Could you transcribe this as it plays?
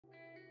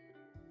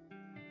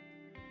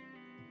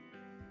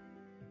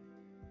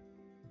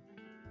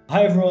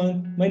Hi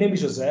everyone, my name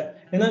is José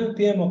and I'm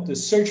PM of the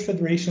Search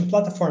Federation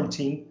platform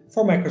team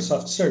for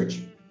Microsoft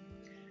Search.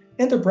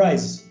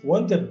 Enterprises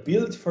want the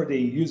ability for their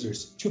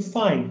users to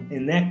find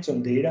and act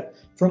on data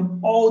from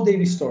all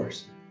data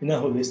stores in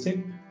a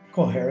holistic,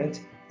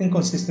 coherent, and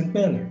consistent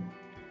manner.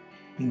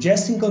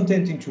 Ingesting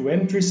content into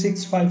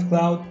M365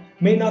 Cloud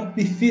may not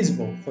be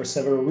feasible for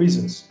several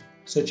reasons,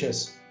 such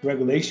as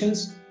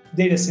regulations,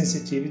 data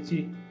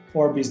sensitivity,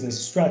 or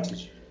business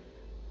strategy.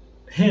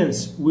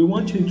 Hence, we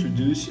want to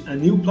introduce a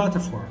new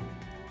platform,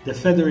 the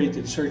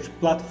Federated Search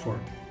Platform,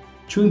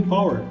 to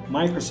empower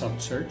Microsoft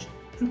Search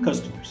and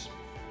customers.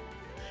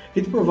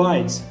 It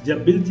provides the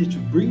ability to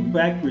bring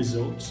back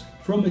results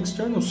from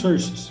external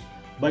sources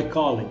by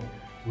calling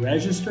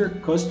register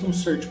custom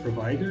search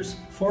providers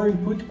for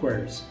input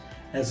queries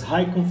as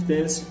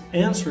high-confidence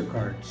answer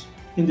cards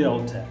in the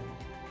Alt tab.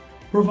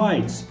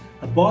 Provides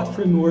a bot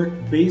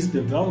framework-based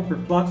developer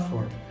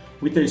platform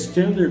with a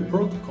standard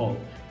protocol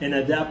and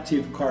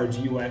adaptive card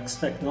UX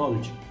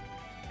technology,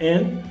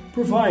 and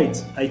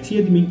provides IT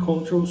admin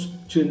controls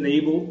to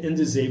enable and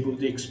disable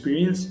the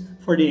experience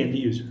for the end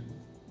user.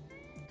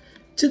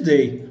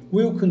 Today,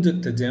 we will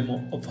conduct a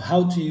demo of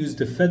how to use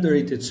the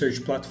Federated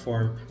Search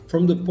Platform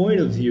from the point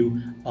of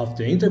view of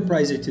the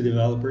enterprise IT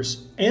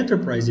developers,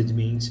 enterprise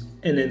admins,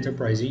 and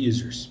enterprise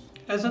users.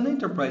 As an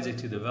enterprise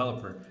IT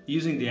developer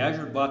using the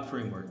Azure Bot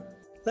Framework,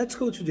 let's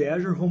go to the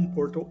Azure Home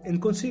portal and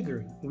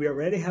considering we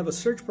already have a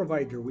search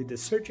provider with the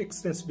Search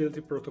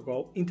Extensibility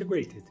Protocol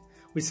integrated,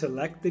 we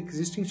select the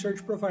existing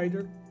search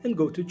provider and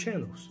go to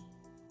Channels.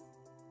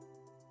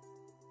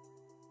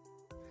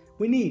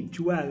 We need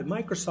to add a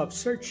Microsoft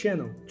Search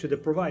channel to the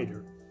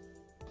provider.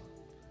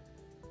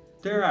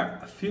 There are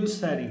a few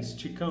settings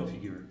to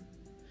configure.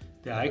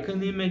 The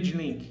icon image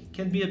link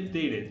can be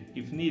updated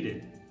if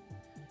needed.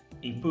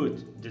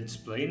 Input the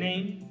display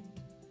name,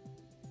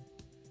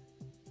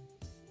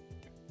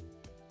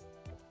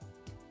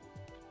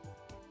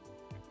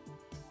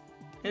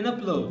 and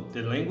upload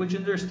the language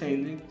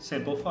understanding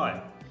sample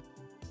file.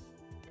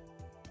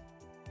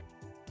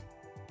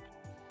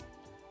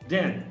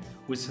 Then,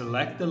 we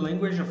select the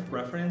language of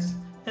preference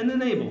and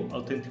enable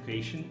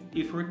authentication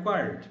if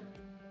required.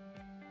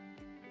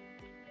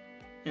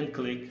 And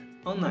click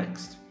on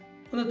Next.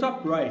 On the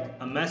top right,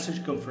 a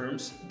message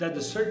confirms that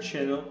the search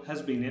channel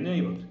has been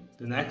enabled.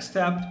 The next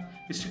step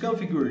is to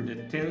configure the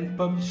tenant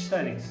publish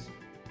settings.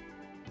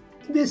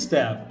 In this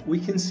tab, we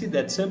can see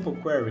that sample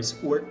queries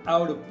were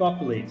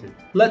auto-populated.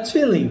 Let's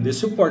fill in the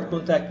support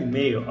contact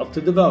email of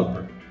the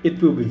developer.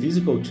 It will be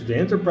visible to the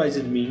enterprise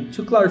admin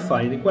to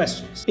clarify any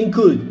questions.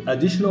 Include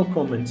additional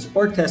comments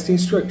or test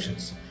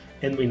instructions.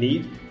 And we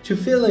need to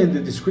fill in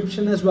the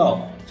description as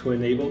well to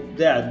enable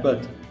the Add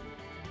button.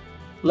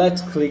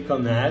 Let's click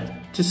on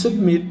Add to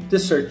submit the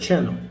search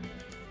channel.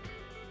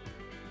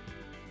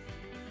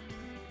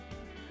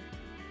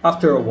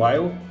 After a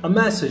while, a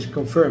message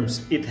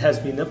confirms it has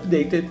been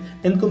updated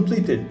and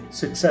completed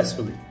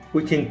successfully.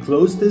 We can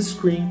close this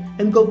screen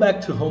and go back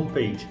to home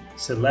page,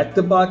 select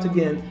the bot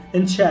again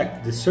and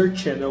check the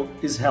search channel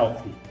is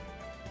healthy.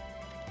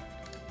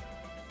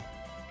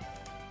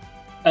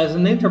 As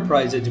an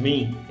enterprise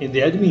admin in the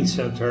Admin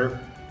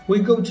Center, we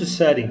go to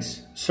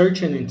Settings,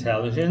 Search and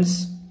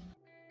Intelligence,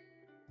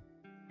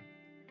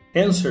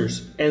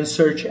 Answers and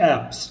Search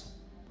Apps.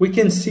 We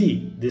can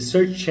see the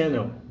search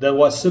channel that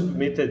was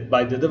submitted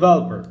by the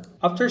developer.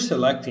 After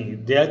selecting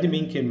it, the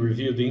admin can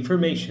review the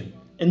information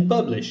and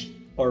publish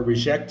or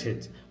reject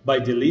it by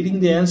deleting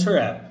the answer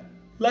app.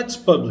 Let's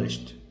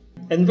publish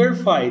and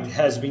verify it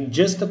has been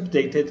just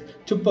updated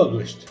to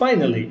published.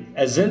 Finally,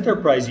 as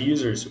enterprise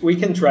users, we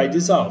can try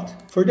this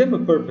out. For demo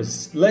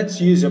purposes,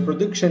 let's use a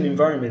production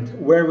environment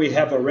where we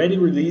have already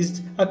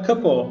released a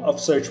couple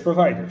of search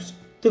providers.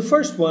 The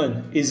first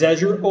one is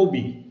Azure OB.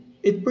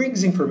 It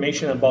brings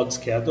information about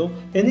schedule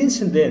and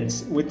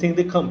incidents within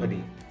the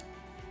company.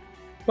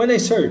 When I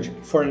search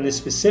for a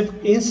specific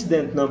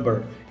incident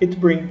number, it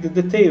brings the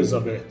details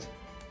of it.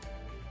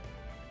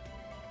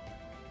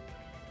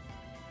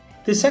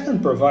 The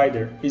second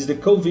provider is the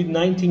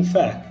COVID-19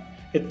 FAQ.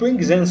 It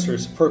brings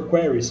answers for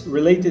queries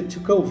related to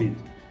COVID,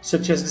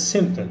 such as the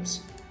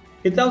symptoms.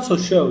 It also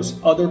shows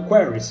other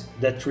queries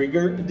that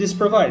trigger this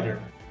provider.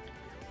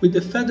 With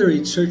the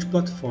Federated Search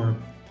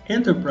Platform,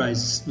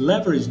 enterprises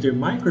leverage their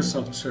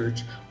Microsoft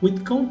Search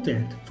with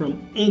content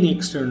from any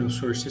external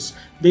sources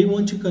they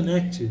want to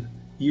connect to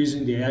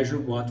using the Azure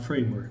Bot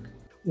Framework.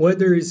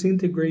 Whether it's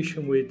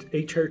integration with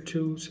HR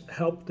tools,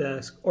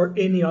 helpdesk, or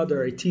any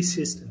other IT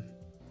system.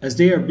 As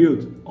they are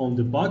built on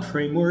the Bot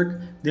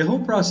Framework, the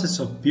whole process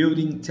of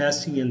building,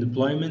 testing, and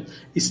deployment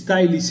is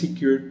tightly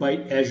secured by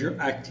Azure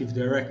Active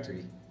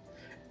Directory.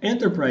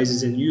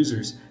 Enterprises and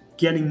users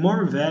getting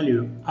more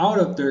value out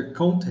of their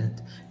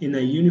content in a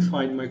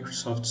unified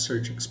Microsoft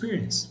Search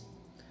experience.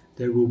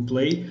 They will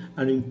play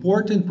an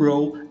important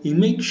role in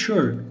making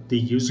sure the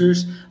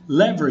users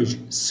leverage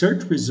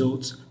search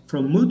results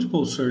from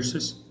multiple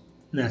sources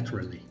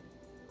naturally.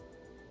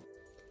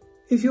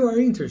 If you are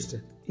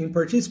interested in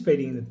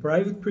participating in the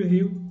private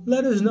preview,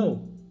 let us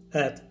know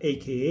at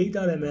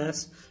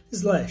aka.ms/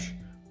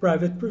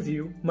 Private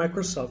Preview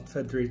Microsoft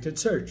Federated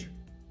Search.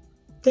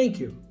 Thank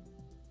you.